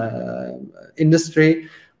industry.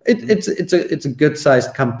 It's a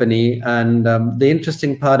good-sized company, and the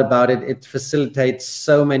interesting part about it, it facilitates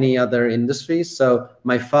so many other industries. So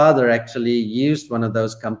my father actually used one of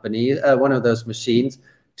those machines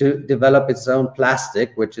to develop its own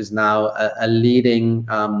plastic, which is now a leading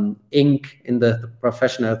ink in the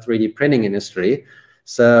professional 3D printing industry.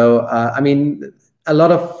 So I mean, a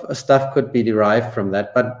lot of stuff could be derived from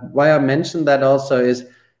that. But why I mentioned that also is,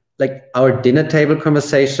 like, our dinner table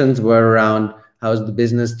conversations were around: how's the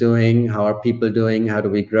business doing? How are people doing? How do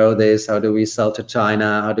we grow this? How do we sell to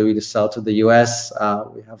China? How do we sell to the US?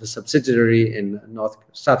 We have a subsidiary in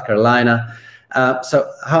South Carolina.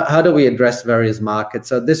 So how do we address various markets?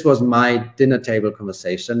 So this was my dinner table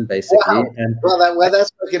conversation, basically. Wow. And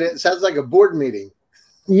that's like it sounds like a board meeting.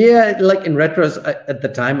 Yeah, like in retrospect, at the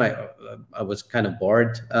time, I was kind of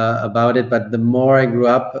bored about it, but the more I grew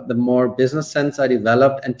up, the more business sense I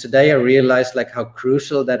developed. And today I realized like how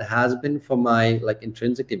crucial that has been for my like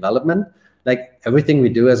intrinsic development. Like everything we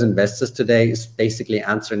do as investors today is basically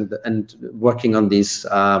answering and working on these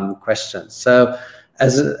questions. So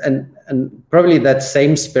and probably that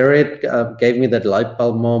same spirit gave me that light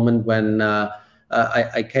bulb moment when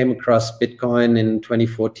I came across Bitcoin in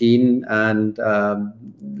 2014, and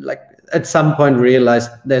like at some point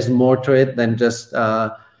realized there's more to it than just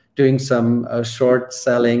doing some short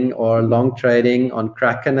selling or long trading on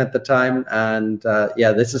Kraken at the time. And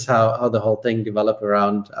yeah, this is how the whole thing developed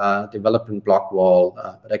around developing Blockwall.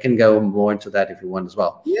 But I can go more into that if you want as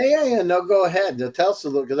well. Yeah. No, go ahead. Now, tell us a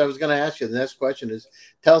little, because I was going to ask you, the next question is,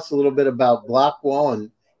 tell us a little bit about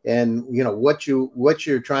Blockwall and you know what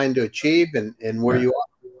you're trying to achieve and where you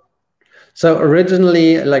are. So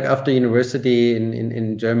originally, like after university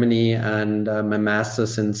in Germany and my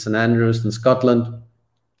master's in St Andrews in Scotland,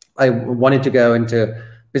 I wanted to go into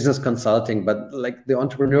business consulting, but like the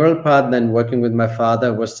entrepreneurial part, then working with my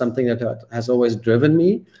father, was something that has always driven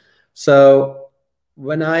me. So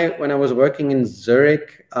when I was working in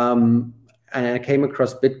Zurich and I came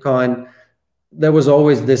across Bitcoin, there was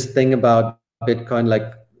always this thing about Bitcoin,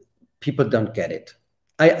 like people don't get it.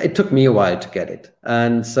 It took me a while to get it.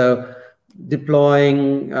 And so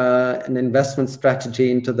deploying an investment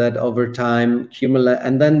strategy into that over time,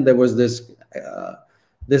 and then there was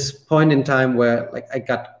this point in time where like I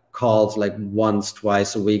got calls like once,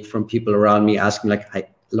 twice a week from people around me asking like, "Hey,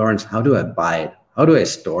 Lawrence, how do I buy it? How do I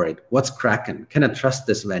store it? What's Kraken? Can I trust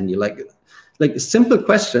this venue?" Like simple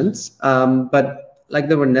questions, but like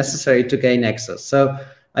they were necessary to gain access. So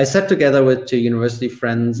I sat together with two university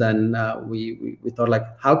friends, and we thought like,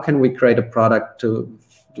 how can we create a product to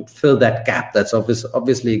fill that gap that's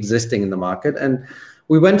obviously existing in the market? And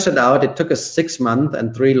we ventured out. It took us 6 months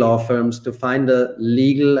and 3 law firms to find a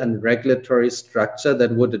legal and regulatory structure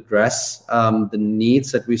that would address the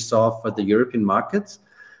needs that we saw for the European markets.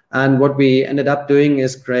 And what we ended up doing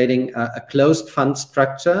is creating a closed fund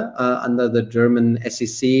structure under the German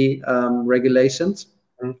SEC regulations.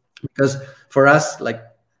 Because for us, like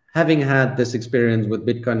having had this experience with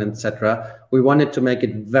Bitcoin, etc., we wanted to make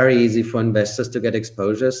it very easy for investors to get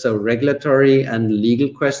exposure. So regulatory and legal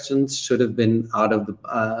questions should have been out of the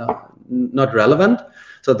not relevant.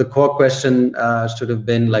 So the core question should have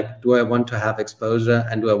been like, do I want to have exposure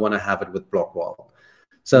and do I want to have it with Blockwall?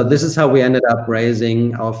 So this is how we ended up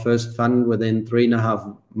raising our first fund within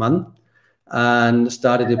 3.5 months and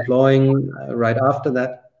started deploying right after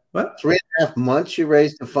that. What? 3.5 months you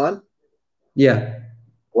raised the fund? Yeah.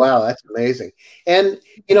 Wow, that's amazing. And,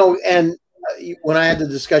 you know, and when I had the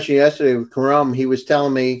discussion yesterday with Karam, he was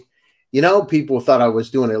telling me, you know, people thought I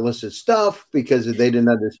was doing illicit stuff because they didn't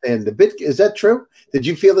understand the bit. Is that true? Did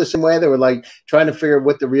you feel the same way? They were like trying to figure out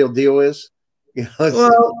what the real deal is? You know,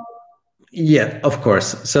 well, yeah, of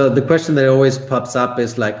course. So the question that always pops up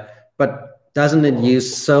is like, but doesn't it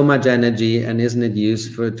use so much energy and isn't it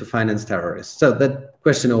used to finance terrorists? So that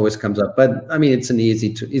question always comes up. But I mean, it's an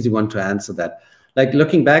easy one to answer that. Like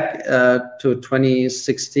looking back to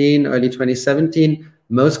 2016, early 2017,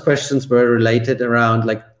 most questions were related around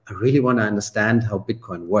like, I really want to understand how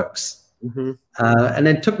Bitcoin works. Mm-hmm. And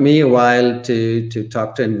it took me a while to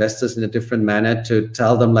talk to investors in a different manner to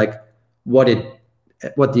tell them like what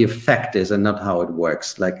the effect is and not how it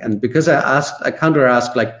works. Like, and because I counter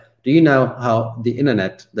asked like, do you know how the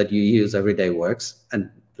internet that you use every day works? And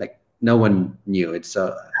like, no one knew it.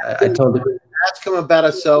 So I told them, ask him about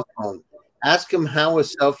a cell phone. Ask him how a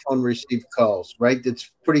cell phone receives calls, right? It's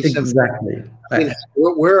pretty simple. Exactly. I mean,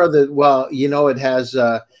 where are the, well, you know, it has,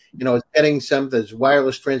 you know, it's getting something that's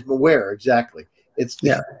wireless transmit. Where exactly? It's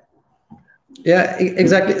Yeah,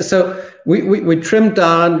 exactly. So we trimmed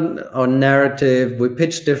down our narrative, we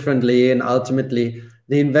pitched differently, and ultimately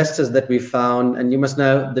the investors that we found, and you must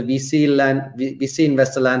know the VC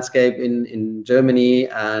investor landscape in Germany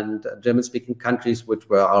and German-speaking countries, which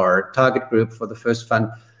were our target group for the first fund,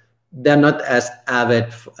 they're not as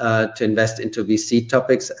avid to invest into VC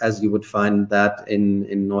topics as you would find that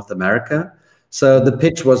in North America. So the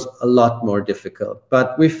pitch was a lot more difficult.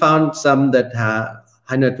 But we found some that have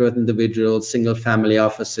high net worth individuals, single family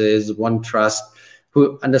offices, one trust,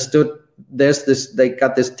 who understood they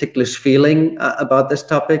got this ticklish feeling about this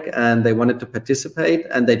topic and they wanted to participate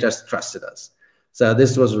and they just trusted us. So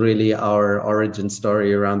this was really our origin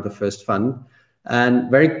story around the first fund. And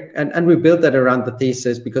we built that around the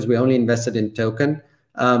thesis because we only invested in token.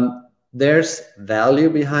 There's value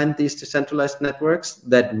behind these decentralized networks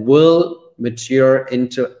that will mature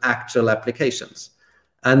into actual applications.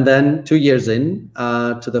 And then 2 years in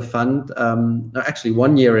to the fund, actually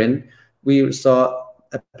 1 year in, we saw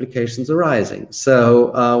applications arising.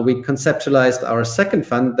 So we conceptualized our second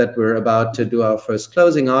fund that we're about to do our first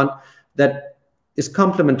closing on, that is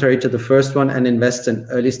complementary to the first one and invests in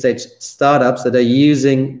early stage startups that are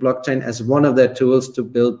using blockchain as one of their tools to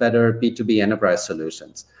build better B2B enterprise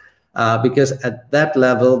solutions. Because at that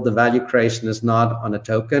level, the value creation is not on a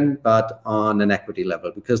token, but on an equity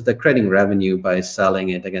level, because they're creating revenue by selling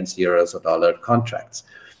it against euros or dollar contracts.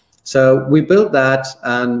 So we built that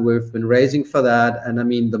and we've been raising for that. And I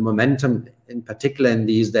mean, the momentum in particular in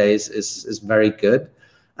these days is very good.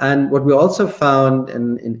 And what we also found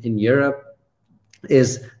in Europe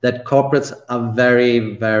is that corporates are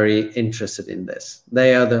very, very interested in this.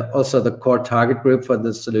 They are also the core target group for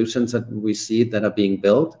the solutions that we see that are being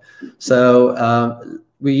built. So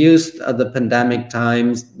we used the pandemic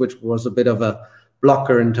times, which was a bit of a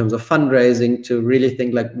blocker in terms of fundraising, to really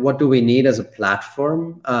think like, what do we need as a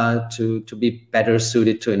platform to be better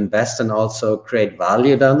suited to invest and also create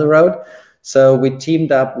value down the road. So we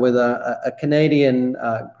teamed up with a Canadian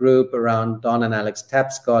group around Don and Alex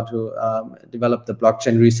Tapscott, who developed the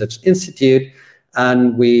Blockchain Research Institute,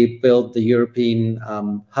 and we built the European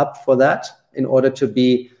hub for that in order to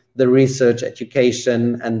be the research,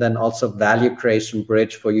 education, and then also value creation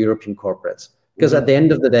bridge for European corporates. Because at the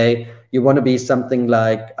end of the day, you want to be something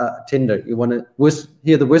like Tinder. You want to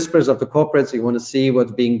hear the whispers of the corporates, you want to see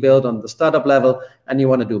what's being built on the startup level, and you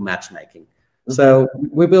want to do matchmaking. So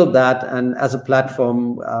we built that, and as a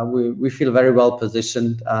platform, we feel very well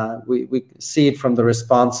positioned. We see it from the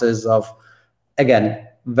responses of, again,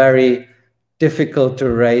 very difficult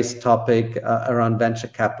to raise topic around venture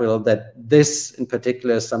capital, that this in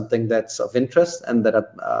particular is something that's of interest and that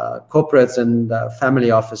corporates and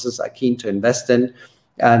family offices are keen to invest in.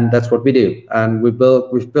 And that's what we do. And we've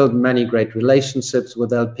built many great relationships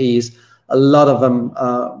with LPs. A lot of them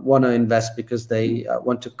want to invest because they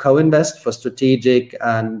want to co-invest for strategic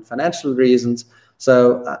and financial reasons.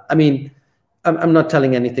 So, I mean, I'm not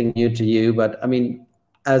telling anything new to you, but I mean,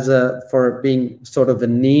 for being sort of a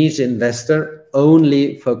niche investor,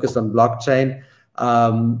 only focused on blockchain,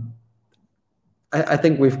 I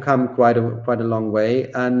think we've come quite a long way.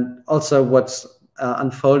 And also what's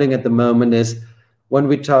unfolding at the moment is when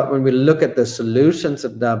we look at the solutions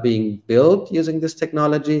that are being built using this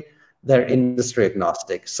technology, they're industry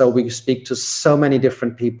agnostic. So we speak to so many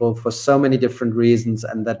different people for so many different reasons,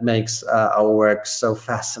 and that makes our work so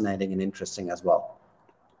fascinating and interesting as well.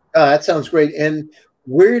 That sounds great. And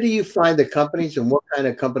where do you find the companies, and what kind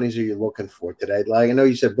of companies are you looking for today? Like, I know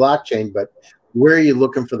you said blockchain, but where are you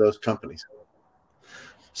looking for those companies?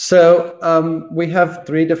 So we have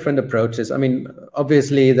three different approaches. I mean,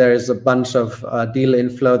 obviously, there's a bunch of deal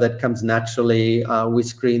inflow that comes naturally. We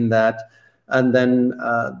screen that. And then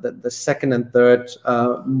the second and third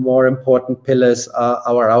more important pillars are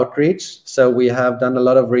our outreach. So we have done a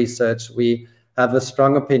lot of research. We have a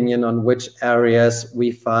strong opinion on which areas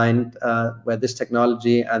we find where this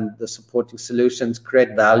technology and the supporting solutions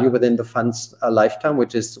create value within the fund's lifetime,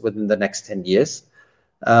 which is within the next 10 years.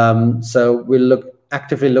 So we're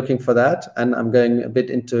actively looking for that. And I'm going a bit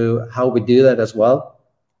into how we do that as well.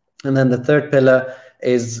 And then the third pillar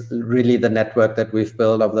is really the network that we've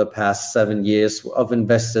built over the past 7 years of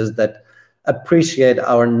investors that appreciate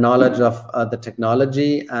our knowledge of the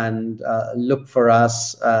technology and look for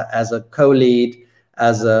us as a co-lead,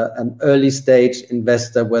 as an early stage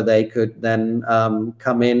investor where they could then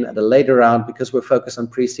come in at a later round, because we're focused on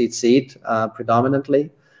pre-seed seed predominantly.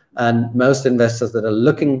 And most investors that are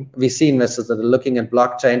looking, VC investors that are looking at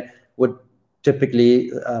blockchain would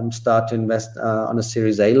typically start to invest on a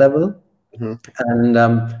Series A level. Mm-hmm.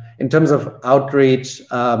 And in terms of outreach,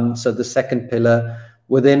 so the second pillar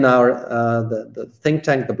within our the think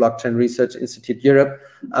tank, the Blockchain Research Institute Europe,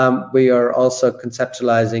 we are also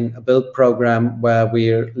conceptualizing a build program where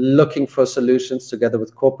we're looking for solutions together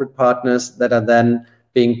with corporate partners that are then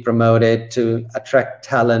being promoted to attract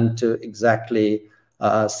talent to exactly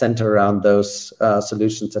center around those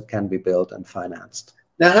solutions that can be built and financed.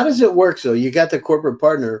 Now, how does it work? So you got the corporate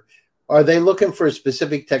partner. Are they looking for a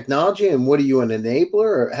specific technology, and what are you, an enabler,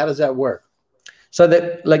 or how does that work? So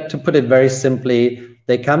that, like, to put it very simply,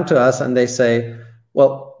 they come to us and they say,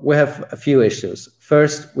 well, we have a few issues.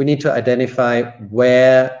 First, we need to identify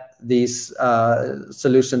where these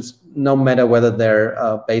solutions, no matter whether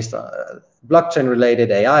they're based on blockchain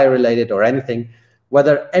related, AI related, or anything,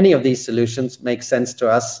 whether any of these solutions make sense to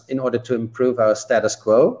us in order to improve our status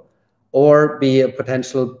quo or be a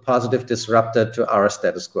potential positive disruptor to our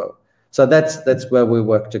status quo. So that's where we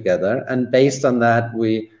work together. And based on that,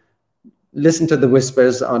 we listen to the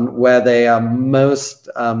whispers on where they are most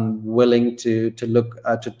willing to look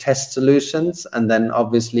to test solutions. And then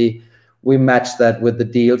obviously we match that with the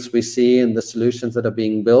deals we see and the solutions that are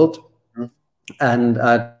being built, and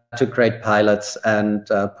to create pilots and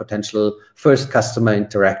potential first customer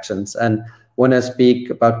interactions. And when I speak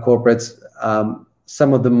about corporates,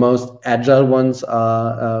 some of the most agile ones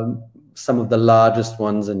are some of the largest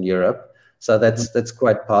ones in Europe. So that's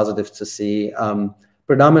quite positive to see.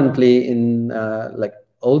 Predominantly in like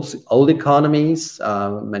old economies,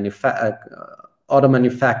 auto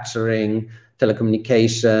manufacturing,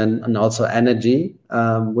 telecommunication, and also energy,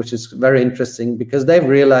 which is very interesting because they've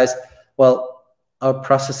realized, well, our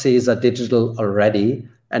processes are digital already,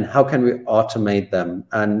 and how can we automate them?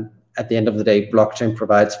 And at the end of the day, blockchain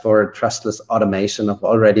provides for a trustless automation of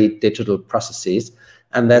already digital processes.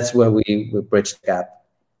 And that's where we bridge the gap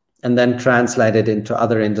and then translate it into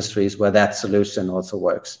other industries where that solution also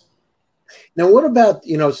works. Now, what about,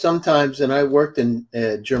 sometimes, and I worked in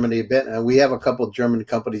Germany a bit, and we have a couple of German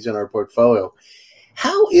companies in our portfolio.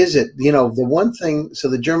 How is it, the one thing, so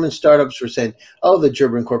the German startups were saying, oh, the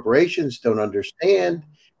German corporations don't understand,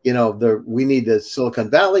 we need the Silicon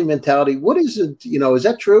Valley mentality. What is it, is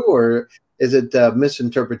that true, or is it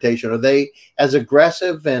misinterpretation? Are they as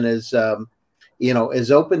aggressive and as,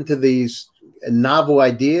 as open to these novel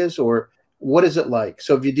ideas, or what is it like?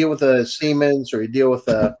 So if you deal with a Siemens or you deal with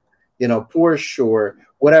a, Porsche or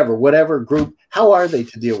whatever group, how are they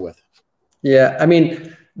to deal with? Yeah, I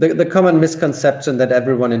mean, the common misconception that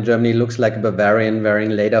everyone in Germany looks like a Bavarian wearing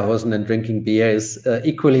lederhosen and drinking beer is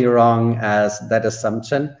equally wrong as that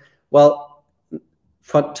assumption. Well,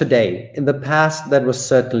 for today, in the past, that was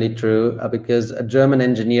certainly true because a German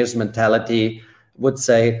engineer's mentality would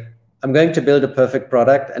say, I'm going to build a perfect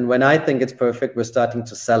product, and when I think it's perfect, we're starting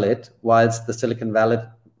to sell it, whilst the Silicon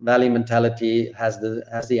Valley mentality has the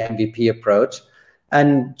MVP approach.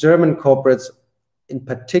 And German corporates, in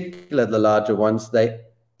particular the larger ones, they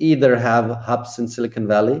either have hubs in Silicon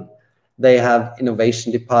Valley, they have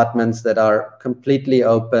innovation departments that are completely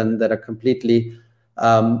open, that are completely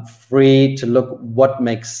free to look what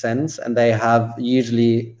makes sense, and they have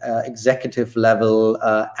usually executive level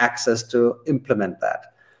access to implement that.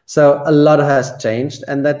 So a lot has changed,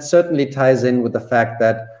 and that certainly ties in with the fact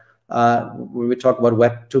that when we talk about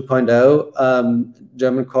Web 2.0,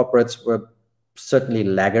 German corporates were certainly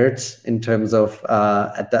laggards in terms of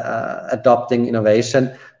adopting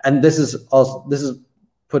innovation. And this is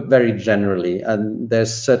put very generally, and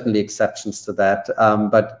there's certainly exceptions to that.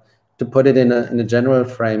 But to put it in a general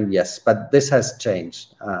frame, yes. But this has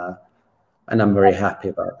changed, and I'm very happy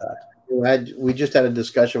about that. We just had a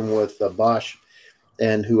discussion with Bosch,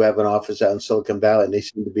 and who have an office out in Silicon Valley, and they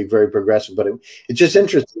seem to be very progressive. But it's just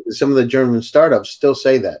interesting. Some of the German startups still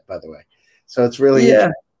say that, by the way. So it's really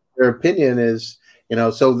their opinion is,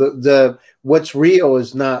 so the what's real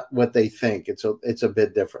is not what they think. It's a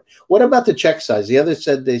bit different. What about the check size? The other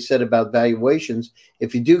they said about valuations.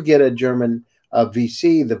 If you do get a German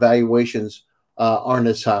VC, the valuations aren't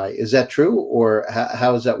as high. Is that true, or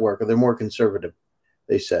how does that work? Are they more conservative?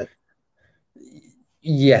 They said.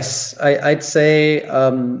 Yes, I'd say.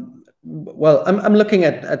 Well, I'm looking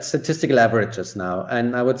at statistical averages now,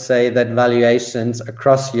 and I would say that valuations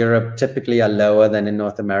across Europe typically are lower than in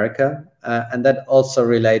North America, and that also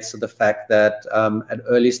relates to the fact that at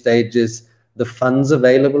early stages the funds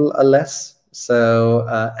available are less. So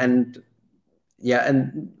and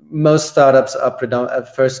most startups are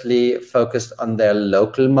firstly focused on their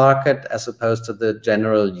local market as opposed to the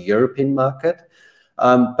general European market.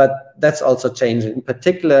 But that's also changing, in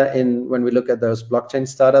particular when we look at those blockchain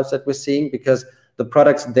startups that we're seeing, because the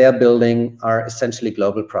products they're building are essentially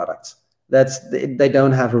global products. They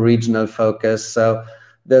don't have a regional focus. So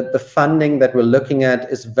the funding that we're looking at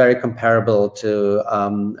is very comparable to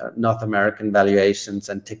North American valuations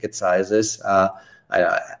and ticket sizes.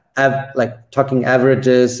 Like talking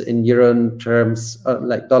averages in euro terms,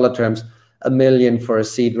 like dollar terms, $1 million for a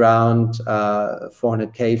seed round,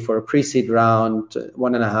 400K for a pre-seed round,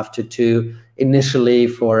 1.5 to 2 initially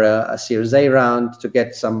for a Series A round to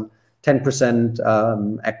get some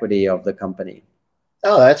 10% equity of the company.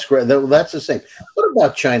 Oh, that's great. That's the same. What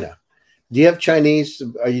about China? Do you have Chinese?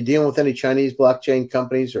 Are you dealing with any Chinese blockchain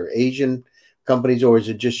companies or Asian companies, or is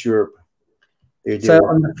it just Europe? So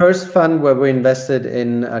on the first fund where we invested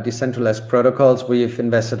in decentralized protocols, we've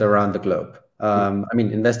invested around the globe.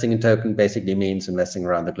 Investing in token basically means investing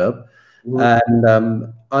around the globe. Mm-hmm.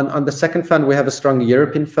 And on the second fund, we have a strong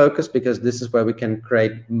European focus because this is where we can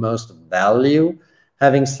create most value.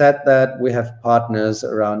 Having said that, we have partners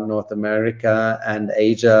around North America and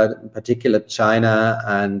Asia, in particular China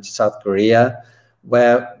and South Korea,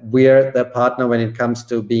 where we're the partner when it comes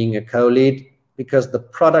to being a co-lead, because the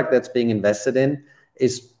product that's being invested in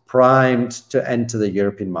is primed to enter the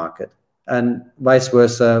European market. And vice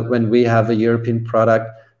versa, when we have a European product,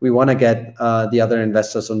 we want to get the other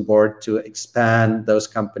investors on board to expand those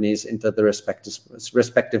companies into the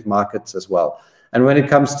respective markets as well. And when it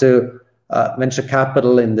comes to venture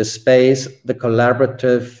capital in this space, the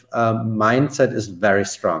collaborative mindset is very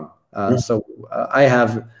strong. So I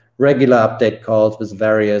have regular update calls with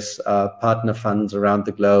various partner funds around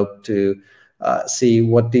the globe to see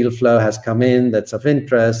what deal flow has come in that's of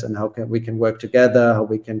interest and how we can work together, how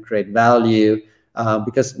we can create value,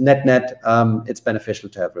 because net, it's beneficial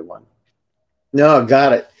to everyone. No,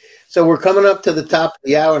 got it. So we're coming up to the top of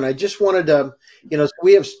the hour, and I just wanted to, so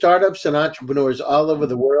we have startups and entrepreneurs all over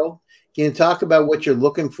the world. Can you talk about what you're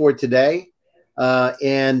looking for today,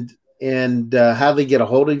 and how they get a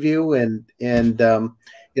hold of you, and the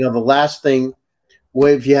last thing,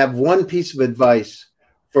 if you have one piece of advice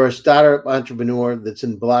for a startup entrepreneur that's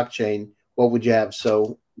in blockchain, what would you have?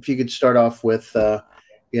 So if you could start off with, a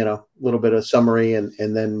little bit of summary and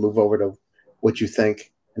then move over to what you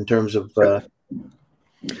think in terms of.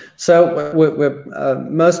 So we're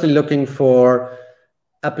mostly looking for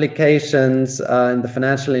applications in the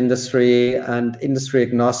financial industry and industry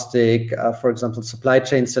agnostic, for example, supply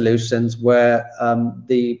chain solutions where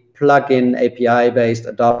the plug-in API-based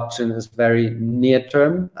adoption is very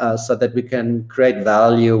near-term, so that we can create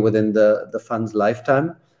value within the fund's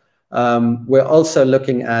lifetime. We're also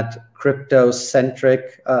looking at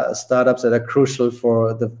crypto-centric startups that are crucial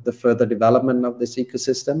for the further development of this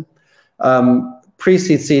ecosystem.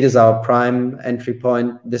 Pre-seed seed is our prime entry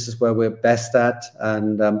point. This is where we're best at,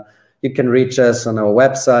 and you can reach us on our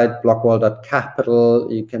website,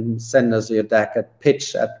 blockwall.capital. You can send us your deck at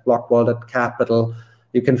pitch@blockwall.capital.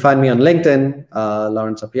 You can find me on LinkedIn,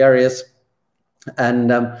 Lawrence Apiarius.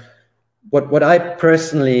 And what I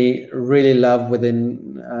personally really love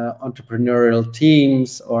within entrepreneurial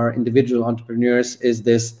teams or individual entrepreneurs is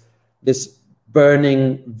this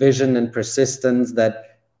burning vision and persistence that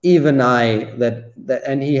even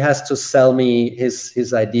and he has to sell me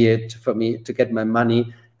his idea for me to get my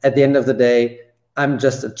money. At the end of the day, I'm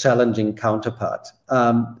just a challenging counterpart.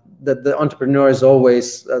 the entrepreneur is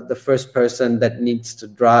always the first person that needs to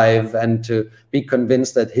drive and to be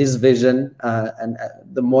convinced that his vision, and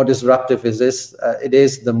the more disruptive it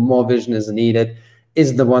is, the more vision is needed,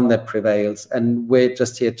 is the one that prevails. And we're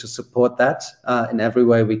just here to support that in every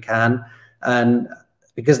way we can. And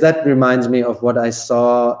because that reminds me of what I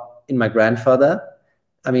saw in my grandfather.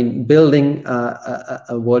 I mean, building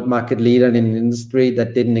a world market leader in an industry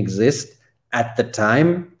that didn't exist at the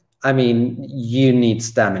time, I mean, you need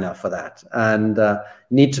stamina for that, and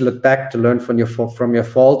need to look back to learn from your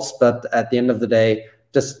faults. But at the end of the day,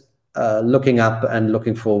 just looking up and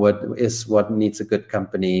looking forward is what needs a good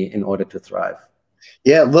company in order to thrive.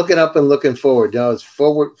 Yeah, looking up and looking forward. No, it's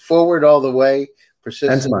forward all the way.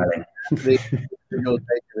 Persistent. And smiling.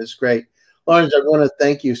 It's great. Lawrence, I want to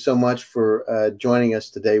thank you so much for joining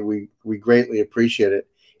us today. We greatly appreciate it,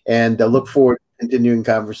 and look forward to continuing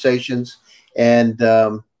conversations. And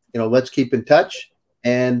let's keep in touch.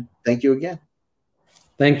 And thank you again.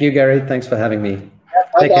 Thank you, Gary. Thanks for having me.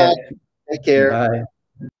 Take care. Take care. Bye.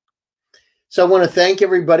 So I want to thank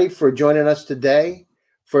everybody for joining us today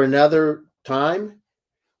for another time.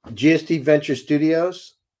 GST Venture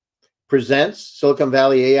Studios presents Silicon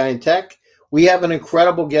Valley AI and Tech. We have an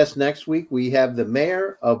incredible guest next week. We have the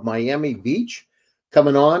mayor of Miami Beach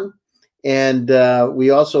coming on, and we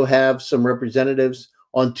also have some representatives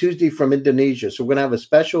on Tuesday from Indonesia. So we're going to have a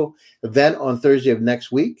special event on Thursday of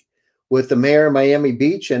next week with the mayor of Miami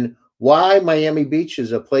Beach and why Miami Beach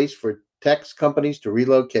is a place for tech companies to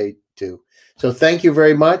relocate to. So thank you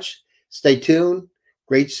very much. Stay tuned.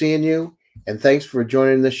 Great seeing you. And thanks for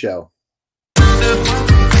joining the show.